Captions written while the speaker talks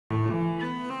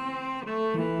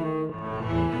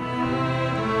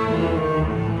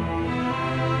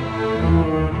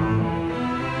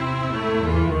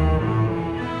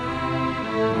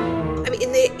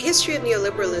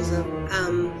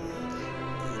neoliberalism,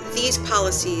 these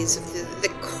policies, the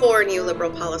core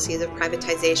neoliberal policies of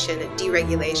privatization and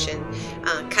deregulation,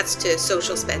 cuts to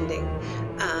social spending,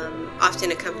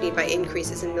 often accompanied by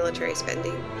increases in military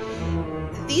spending.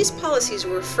 These policies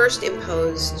were first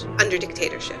imposed under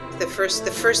dictatorship. The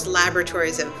first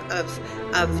laboratories of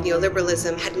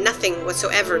neoliberalism had nothing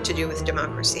whatsoever to do with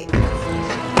democracy.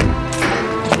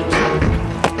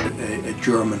 A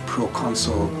German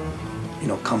proconsul,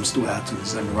 comes to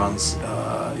Athens and runs,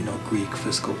 Greek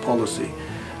fiscal policy.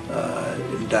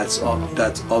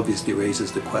 That obviously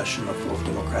raises the question of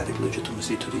democratic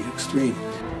legitimacy to the extreme.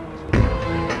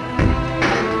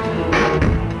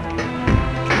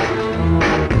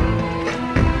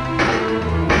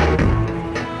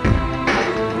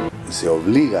 Se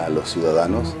obliga a los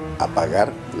ciudadanos a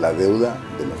pagar la deuda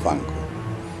de los bancos.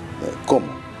 ¿Cómo?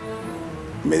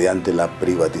 Mediante la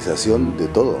privatización de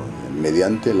todo,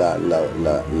 mediante la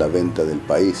venta del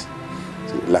país.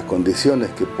 Las condiciones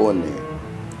que pone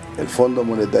el Fondo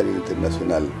Monetario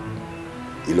Internacional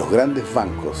y los grandes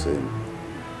bancos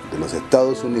de los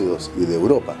Estados Unidos y de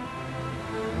Europa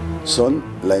son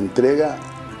la entrega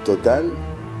total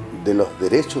de los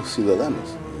derechos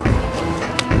ciudadanos.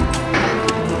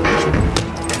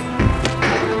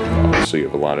 So you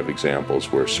have a lot of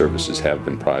examples where services have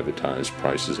been privatized,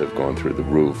 prices have gone through the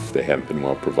roof, they haven't been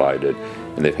well provided,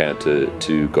 and they've had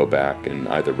to go back and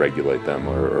either regulate them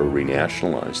or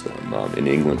renationalize them. In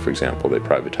England, for example, they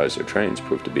privatized their trains,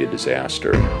 proved to be a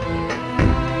disaster.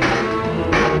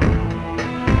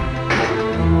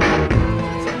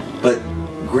 But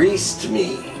Greece, to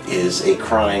me, is a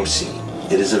crime scene.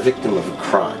 It is a victim of a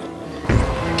crime.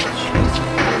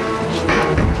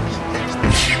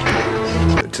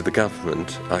 To the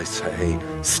government, I say,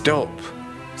 stop,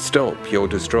 you're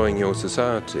destroying your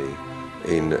society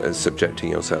in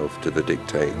subjecting yourself to the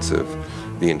dictates of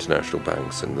the international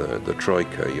banks and the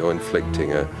Troika. You're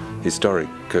inflicting a historic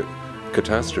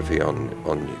catastrophe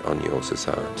on your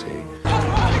society.